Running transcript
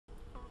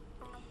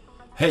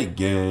Hey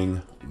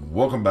gang,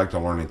 welcome back to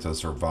Learning to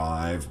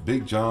Survive.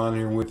 Big John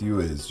here with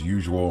you as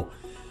usual.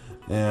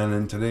 And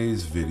in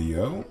today's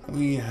video,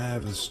 we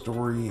have a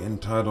story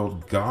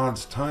entitled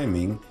God's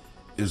Timing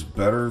is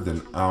Better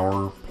Than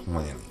Our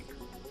Planning.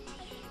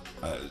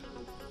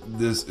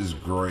 This is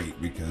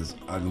great because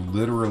I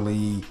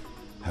literally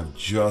have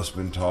just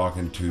been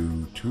talking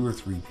to 2 or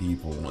 3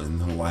 people in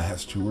the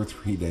last 2 or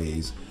 3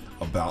 days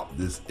about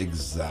this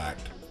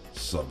exact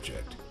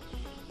subject.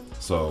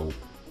 So,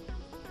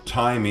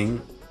 timing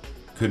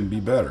couldn't be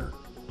better,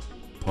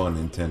 pun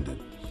intended.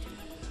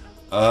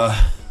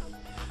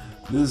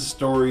 This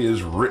story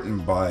is written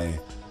by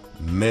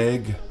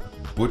Meg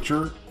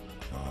Butcher.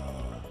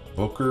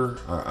 Booker.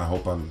 I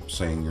hope I'm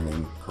saying your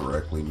name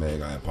correctly, Meg.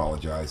 I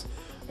apologize.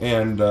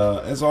 And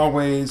as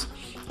always,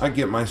 I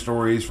get my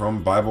stories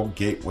from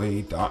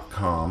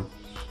BibleGateway.com.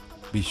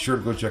 Be sure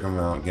to go check them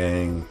out,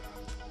 gang.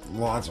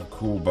 Lots of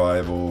cool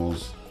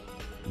Bibles.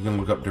 You can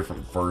look up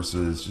different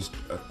verses, just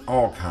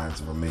all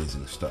kinds of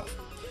amazing stuff.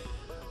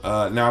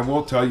 Now, I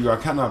will tell you, I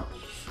kind of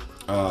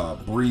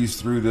breezed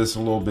through this a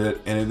little bit,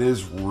 and it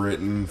is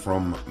written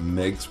from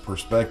Meg's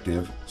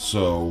perspective.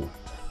 So,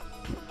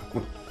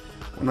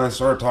 when I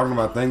start talking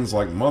about things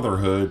like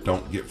motherhood,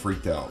 don't get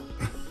freaked out.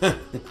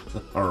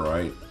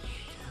 Alright.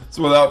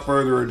 So, without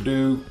further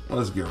ado,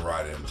 let's get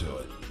right into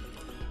it.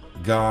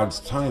 God's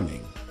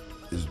timing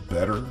is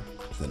better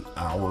than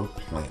our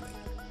planning.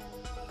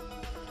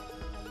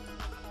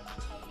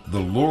 The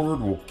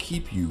Lord will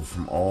keep you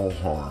from all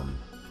harm.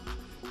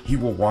 He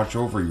will watch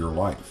over your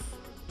life.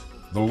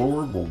 The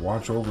Lord will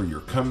watch over your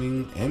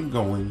coming and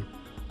going,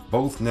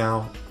 both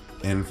now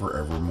and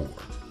forevermore.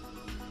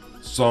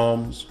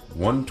 Psalms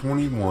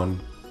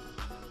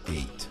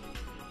 121:8.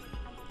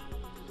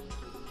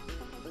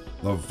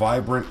 The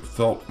vibrant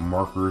felt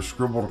marker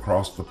scribbled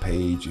across the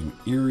page in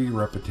eerie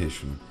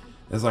repetition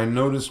as I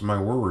noticed my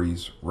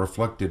worries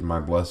reflected my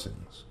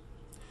blessings.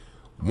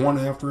 One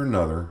after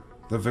another,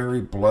 the very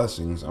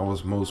blessings I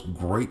was most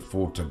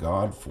grateful to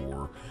God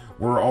for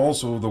were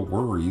also the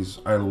worries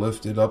I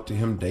lifted up to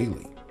Him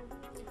daily.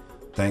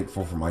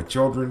 Thankful for my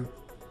children,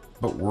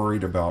 but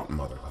worried about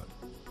motherhood.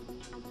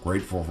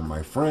 Grateful for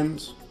my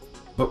friends,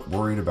 but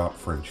worried about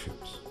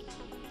friendships.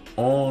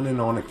 On and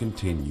on it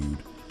continued,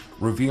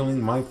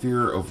 revealing my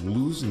fear of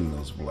losing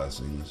those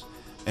blessings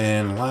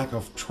and lack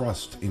of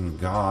trust in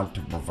God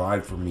to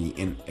provide for me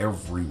in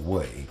every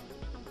way,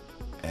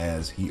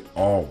 as He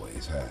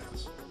always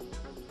has.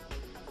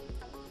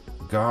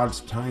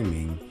 God's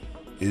timing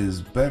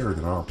is better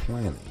than our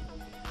planning,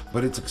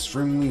 but it's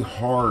extremely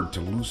hard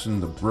to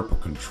loosen the grip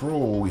of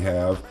control we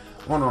have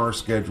on our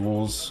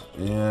schedules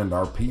and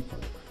our people,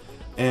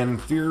 and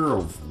fear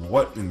of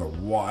what in the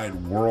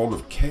wide world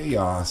of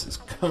chaos is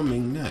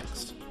coming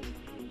next.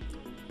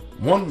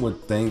 One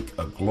would think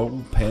a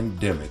global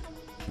pandemic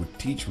would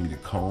teach me to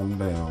calm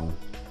down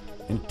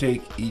and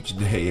take each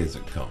day as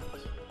it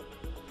comes.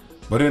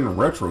 But in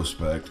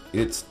retrospect,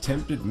 it's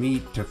tempted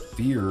me to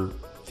fear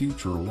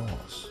future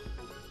loss.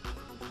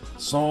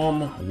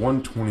 Psalm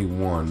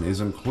 121 is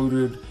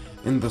included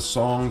in the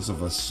Songs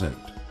of Ascent,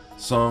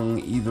 sung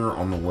either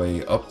on the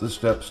way up the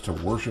steps to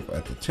worship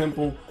at the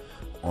temple,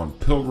 on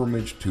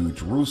pilgrimage to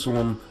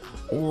Jerusalem,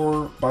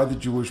 or by the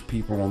Jewish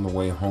people on the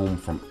way home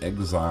from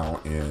exile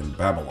in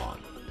Babylon.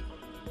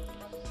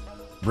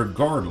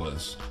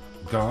 Regardless,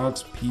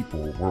 God's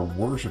people were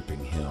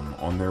worshiping Him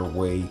on their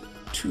way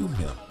to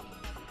Him,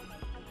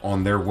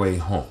 on their way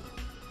home.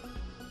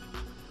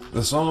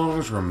 The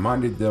songs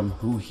reminded them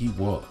who He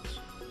was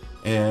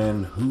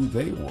and who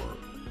they were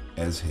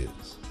as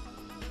His.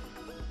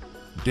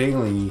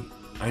 Daily,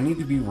 I need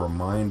to be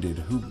reminded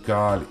who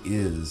God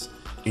is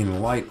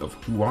in light of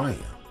who I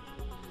am.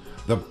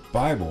 The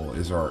Bible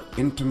is our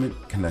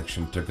intimate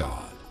connection to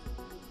God.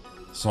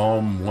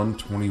 Psalm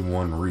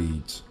 121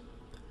 reads,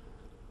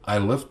 I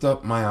lift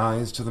up my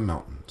eyes to the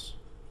mountains.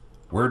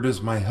 Where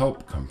does my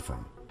help come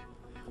from?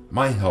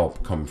 My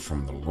help comes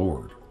from the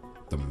Lord,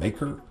 the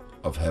maker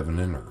of heaven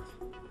and earth.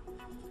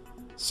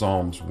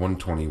 Psalms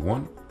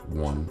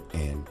 121:1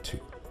 and 2.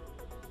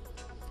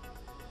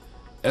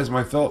 As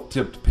my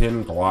felt-tipped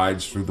pen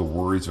glides through the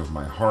worries of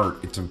my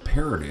heart, it's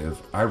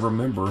imperative I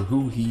remember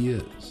who He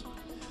is.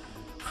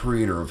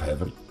 Creator of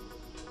heaven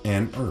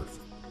and earth.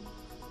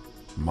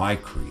 My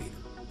Creator.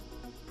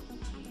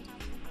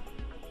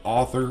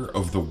 Author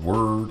of the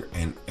Word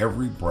and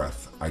every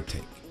breath I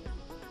take.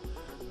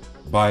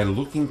 By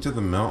looking to the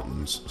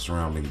mountains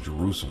surrounding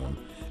Jerusalem,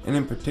 and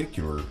in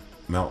particular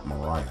Mount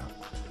Moriah,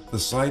 the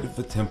site of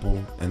the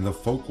temple and the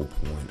focal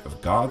point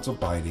of God's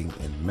abiding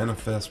and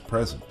manifest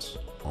presence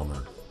on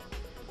earth.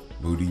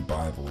 Moody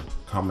Bible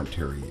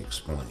Commentary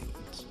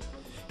explains,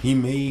 He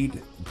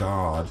made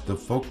God the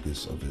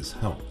focus of His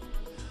help.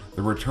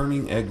 The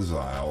returning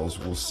exiles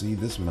will see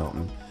this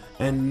mountain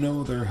and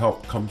know their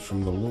help comes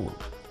from the Lord,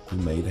 who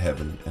made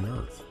heaven and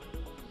earth.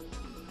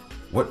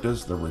 What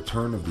does the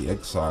return of the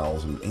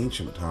exiles in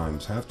ancient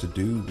times have to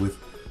do with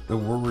the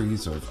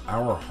worries of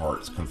our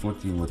hearts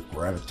conflicting with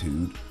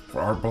gratitude for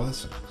our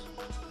blessings?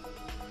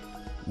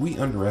 We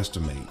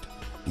underestimate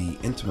the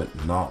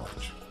intimate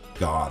knowledge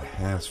God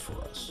has for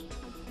us,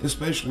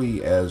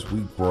 especially as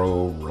we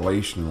grow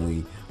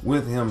relationally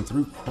with Him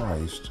through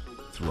Christ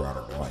throughout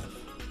our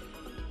life.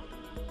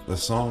 The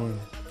song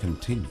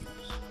continues.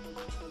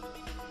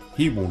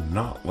 He will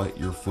not let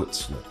your foot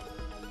slip.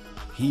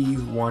 He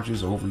who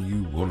watches over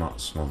you will not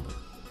slumber.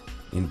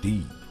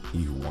 Indeed,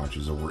 he who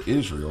watches over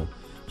Israel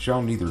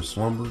shall neither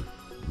slumber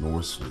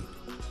nor sleep.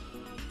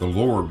 The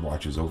Lord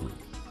watches over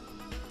you.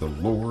 The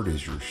Lord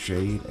is your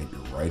shade at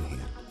your right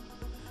hand.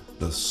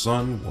 The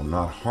sun will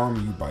not harm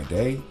you by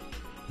day,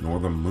 nor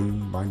the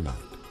moon by night.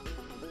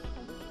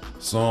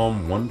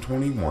 Psalm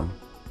 121,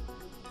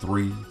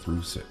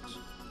 3-6.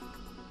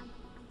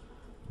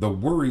 The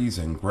worries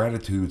and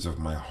gratitudes of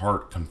my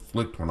heart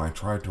conflict when I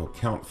try to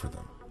account for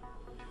them.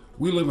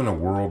 We live in a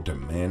world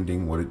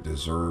demanding what it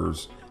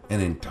deserves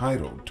and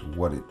entitled to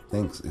what it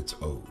thinks it's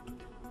owed.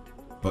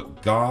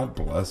 But God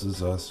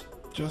blesses us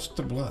just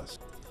to bless.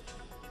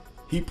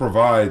 He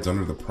provides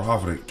under the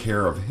provident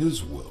care of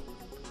His will,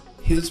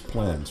 His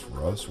plans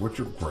for us, which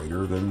are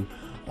greater than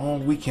all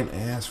we can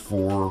ask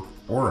for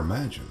or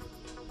imagine.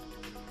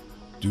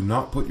 Do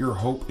not put your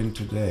hope in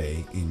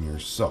today in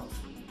yourself,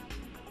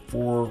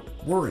 for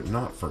were it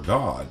not for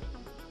God,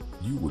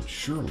 you would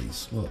surely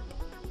slip.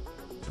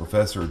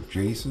 Professor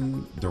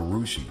Jason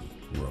DeRouchie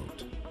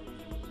wrote,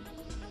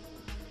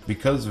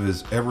 because of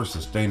His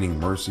ever-sustaining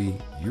mercy,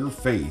 your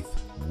faith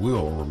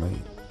will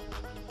remain.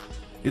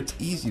 It's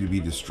easy to be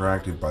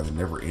distracted by the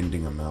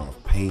never-ending amount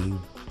of pain,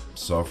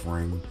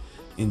 suffering,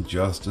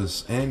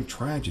 injustice, and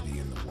tragedy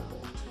in the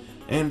world,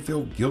 and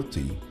feel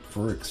guilty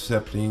for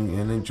accepting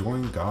and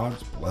enjoying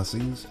God's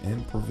blessings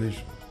and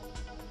provision.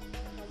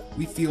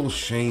 We feel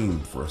shame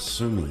for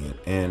assuming it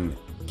and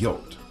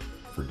guilt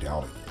for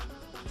doubting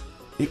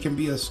it. It can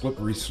be a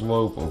slippery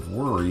slope of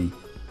worry,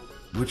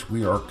 which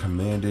we are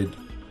commanded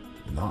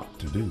not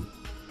to do.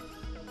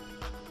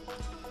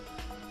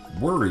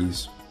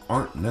 Worries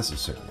aren't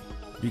necessary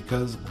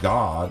because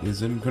God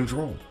is in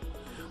control.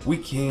 We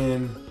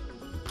can,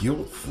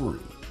 guilt-free,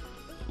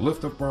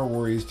 lift up our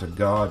worries to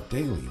God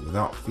daily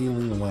without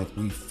feeling like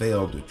we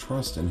failed to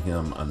trust in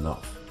Him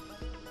enough.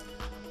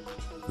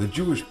 The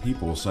Jewish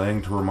people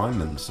sang to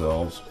remind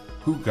themselves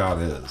who God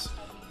is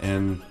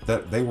and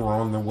that they were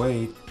on their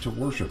way to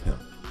worship Him,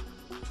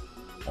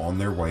 on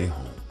their way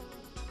home.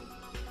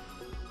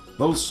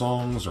 Those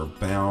songs are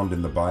bound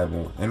in the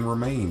Bible and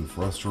remain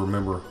for us to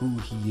remember who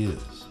He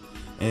is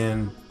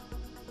and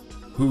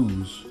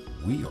whose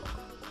we are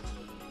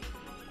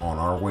on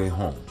our way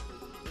home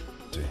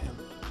to Him.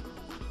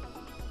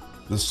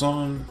 The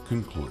song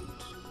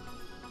concludes,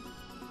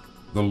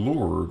 the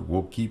Lord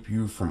will keep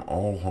you from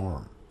all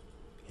harm.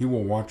 He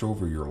will watch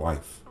over your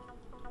life.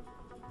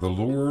 The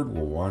Lord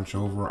will watch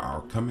over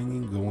our coming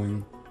and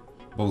going,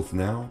 both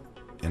now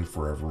and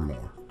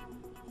forevermore.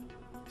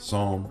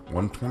 Psalm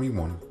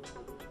 121,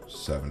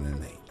 7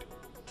 and 8.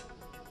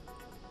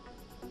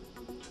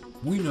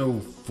 We know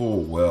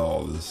full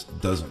well this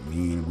doesn't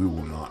mean we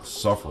will not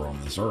suffer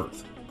on this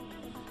earth.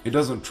 It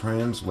doesn't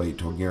translate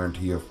to a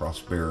guarantee of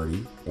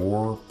prosperity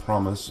or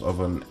promise of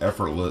an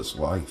effortless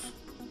life.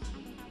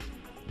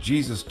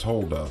 Jesus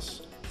told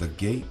us the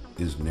gate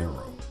is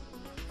narrow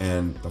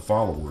and the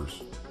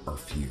followers are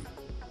few.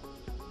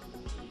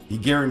 He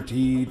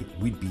guaranteed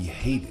we'd be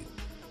hated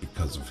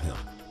because of Him.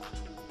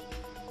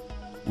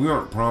 We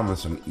aren't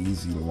promised an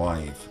easy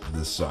life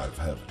this side of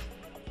heaven.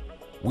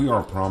 We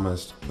are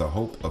promised the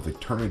hope of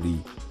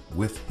eternity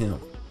with Him.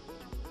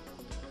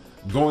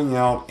 Going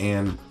out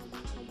and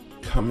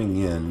coming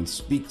in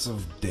speaks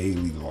of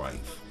daily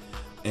life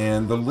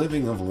and the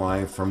living of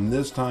life from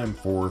this time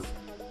forth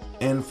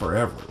and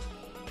forever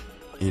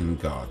in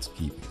God's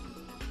keeping.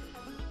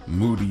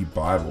 Moody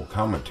Bible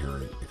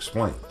Commentary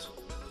explains,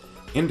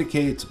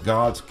 indicates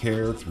God's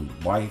care through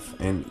life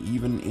and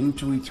even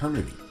into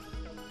eternity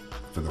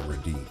for the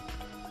redeemed.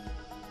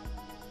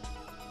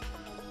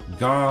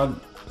 God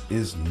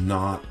is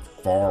not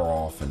far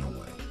off in a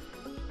way.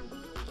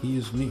 He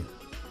is near.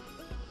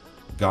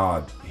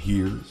 God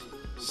hears,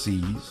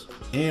 sees,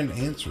 and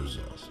answers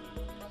us.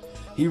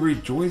 He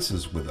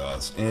rejoices with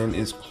us and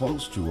is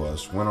close to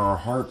us when our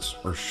hearts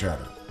are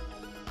shattered.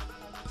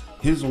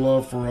 His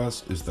love for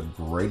us is the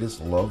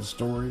greatest love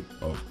story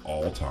of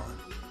all time.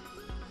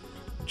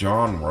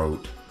 John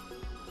wrote,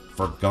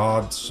 for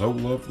God so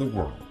loved the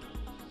world,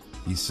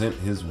 He sent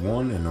His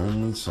one and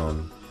only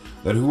Son,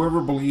 that whoever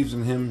believes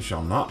in Him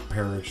shall not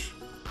perish,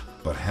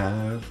 but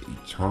have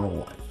eternal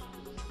life.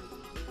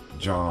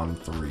 John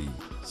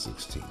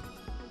 3:16.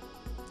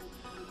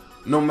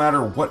 No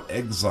matter what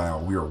exile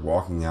we are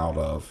walking out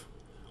of,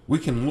 we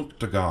can look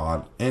to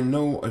God and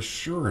know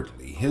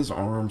assuredly His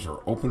arms are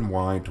open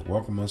wide to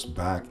welcome us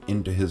back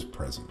into His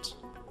presence.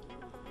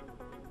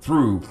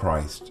 Through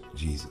Christ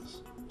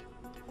Jesus.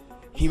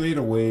 He made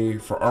a way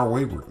for our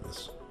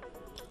waywardness.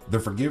 The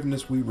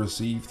forgiveness we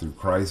receive through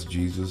Christ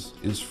Jesus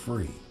is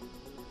free.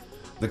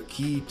 The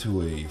key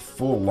to a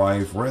full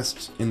life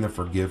rests in the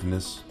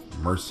forgiveness,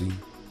 mercy,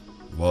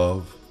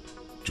 love,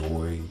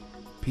 joy,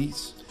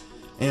 peace,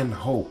 and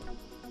hope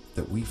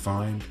that we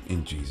find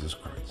in Jesus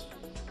Christ.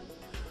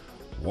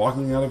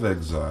 walking out of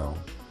exile,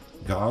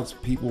 God's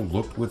people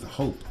looked with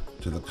hope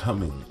to the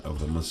coming of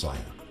the Messiah.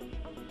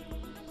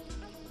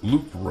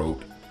 Luke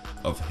wrote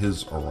of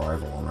his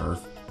arrival on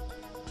earth,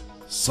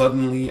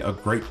 "Suddenly a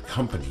great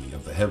company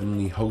of the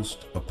heavenly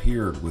host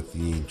appeared with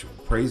the angel,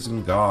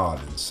 praising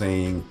God and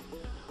saying,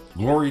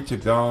 'Glory to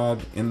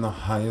God in the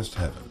highest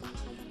heaven,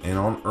 and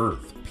on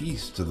earth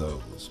peace to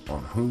those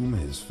on whom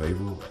his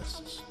favor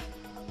rests.'"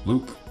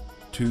 Luke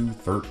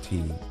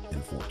 2:13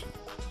 and 14.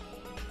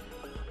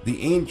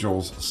 The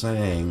angels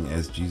sang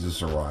as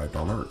Jesus arrived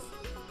on earth.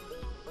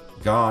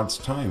 God's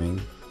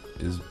timing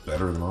is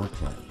better than our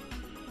plan.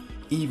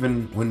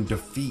 Even when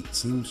defeat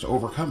seems to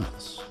overcome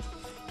us,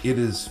 it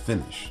is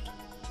finished.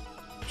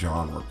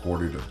 John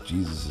recorded of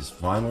Jesus'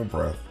 final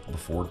breath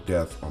before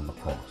death on the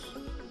cross.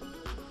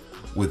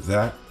 With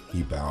that,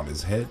 he bowed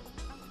his head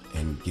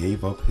and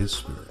gave up his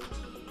spirit.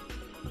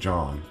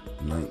 John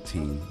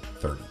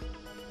 19:30.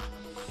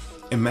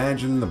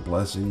 Imagine the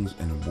blessings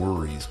and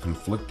worries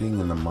conflicting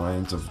in the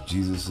minds of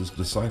Jesus'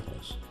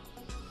 disciples,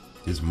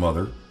 his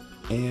mother,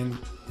 and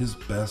his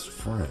best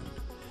friend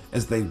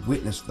as they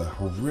witnessed the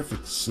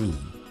horrific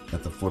scene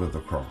at the foot of the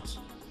cross.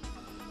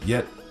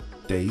 Yet,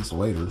 days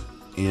later,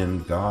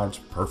 in God's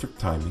perfect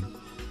timing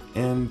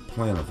and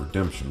plan of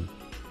redemption,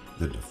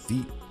 the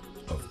defeat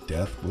of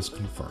death was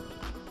confirmed.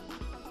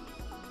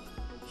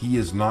 He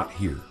is not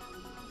here.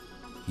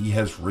 He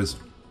has risen.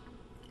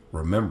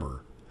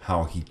 Remember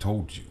how he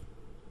told you.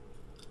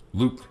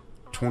 Luke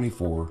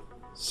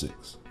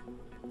 24:6.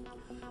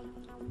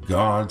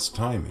 God's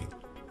timing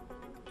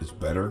is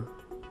better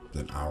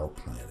than our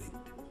planning.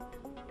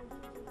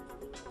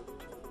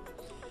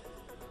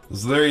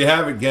 So there you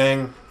have it,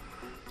 gang.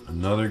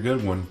 Another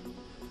good one.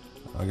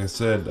 Like I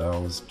said, I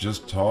was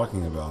just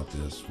talking about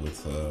this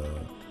with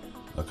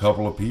a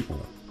couple of people.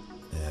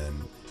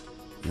 And,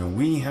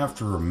 we have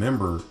to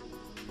remember,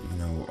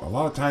 a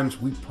lot of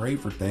times we pray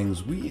for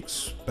things, we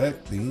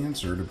expect the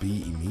answer to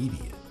be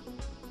immediate.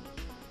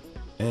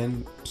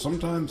 And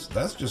sometimes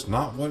that's just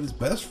not what is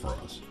best for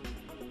us.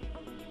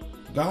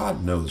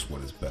 God knows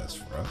what is best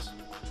for us.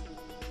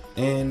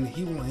 And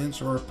he will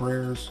answer our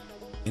prayers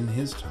in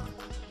his time.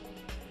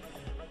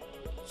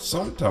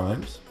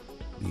 Sometimes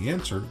the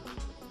answer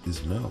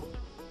is no,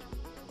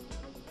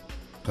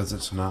 because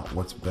it's not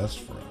what's best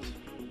for us.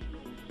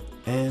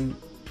 And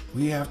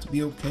we have to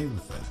be okay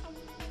with that.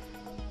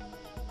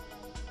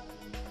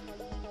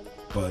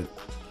 But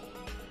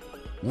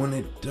when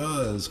it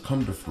does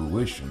come to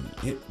fruition,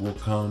 it will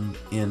come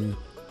in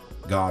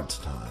God's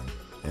time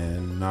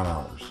and not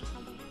ours.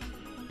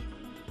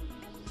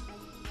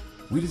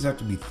 We just have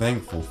to be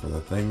thankful for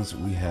the things that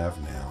we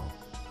have now.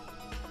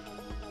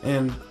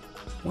 And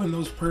when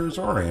those prayers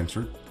are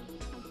answered,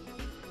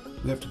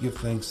 we have to give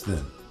thanks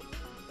then.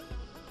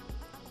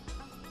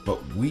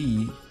 But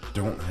we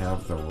don't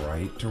have the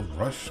right to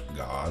rush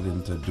God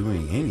into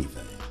doing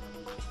anything.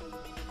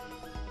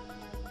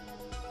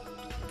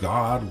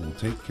 God will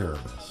take care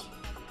of us.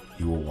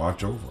 He will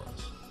watch over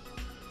us.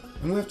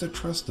 And we have to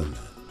trust in that.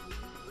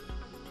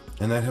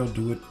 And that he'll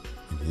do it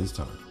in his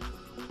time.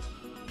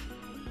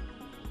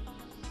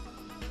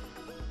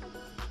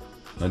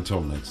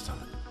 Until next time.